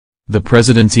The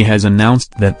presidency has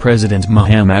announced that President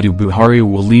Muhammadu Buhari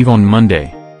will leave on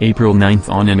Monday, April 9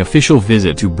 on an official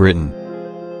visit to Britain.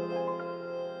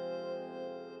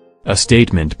 A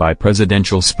statement by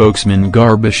presidential spokesman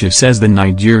Garbashia says the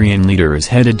Nigerian leader is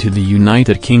headed to the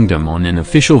United Kingdom on an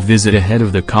official visit ahead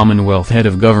of the Commonwealth Head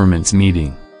of Governments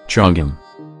meeting, CHOGOM.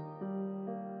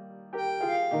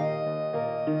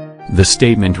 The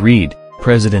statement read,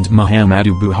 President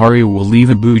Muhammadu Buhari will leave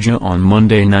Abuja on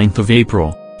Monday 9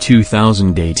 April,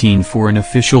 2018 for an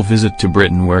official visit to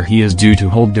Britain where he is due to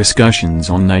hold discussions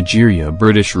on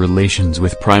Nigeria-British relations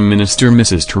with Prime Minister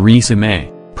Mrs. Theresa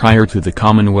May, prior to the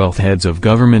Commonwealth Heads of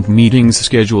Government meetings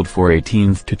scheduled for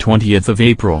 18th to 20th of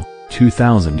April,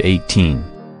 2018.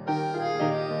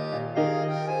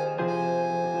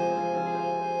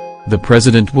 The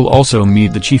President will also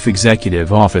meet the Chief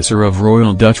Executive Officer of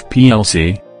Royal Dutch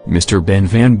plc, Mr. Ben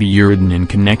van Beurden, in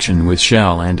connection with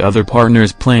Shell and other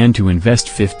partners' plan to invest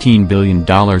 $15 billion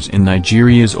in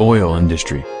Nigeria's oil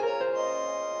industry.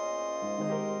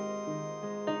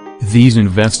 These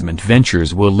investment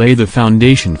ventures will lay the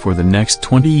foundation for the next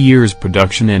 20 years'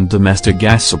 production and domestic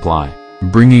gas supply,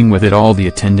 bringing with it all the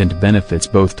attendant benefits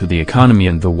both to the economy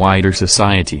and the wider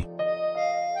society.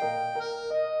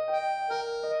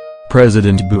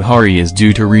 President Buhari is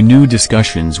due to renew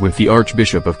discussions with the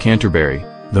Archbishop of Canterbury,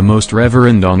 the Most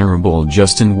Reverend Honorable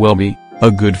Justin Welby,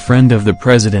 a good friend of the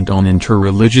President, on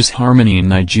inter-religious harmony in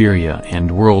Nigeria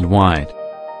and worldwide.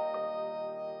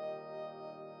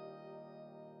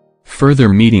 Further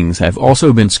meetings have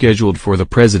also been scheduled for the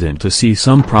President to see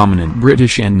some prominent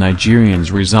British and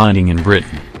Nigerians residing in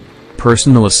Britain.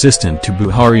 Personal assistant to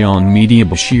Buhari on media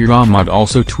Bashir Ahmad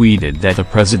also tweeted that the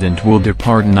President will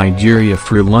depart Nigeria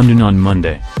for London on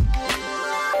Monday.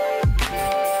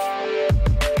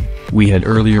 We had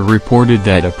earlier reported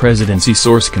that a presidency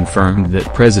source confirmed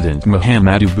that President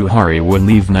Muhammadu Buhari would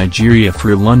leave Nigeria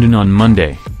for London on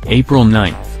Monday, April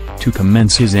 9, to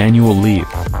commence his annual leave.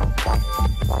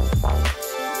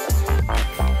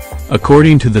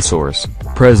 According to the source,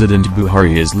 President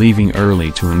Buhari is leaving early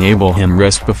to enable him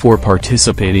rest before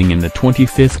participating in the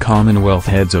 25th Commonwealth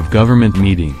Heads of Government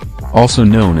meeting, also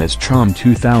known as CHOGOM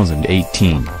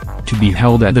 2018, to be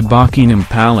held at the Buckingham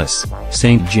Palace,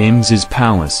 St. James's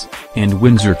Palace, and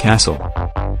Windsor Castle.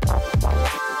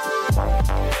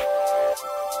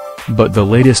 But the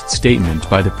latest statement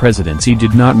by the presidency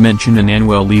did not mention an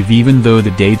annual leave, even though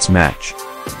the dates match.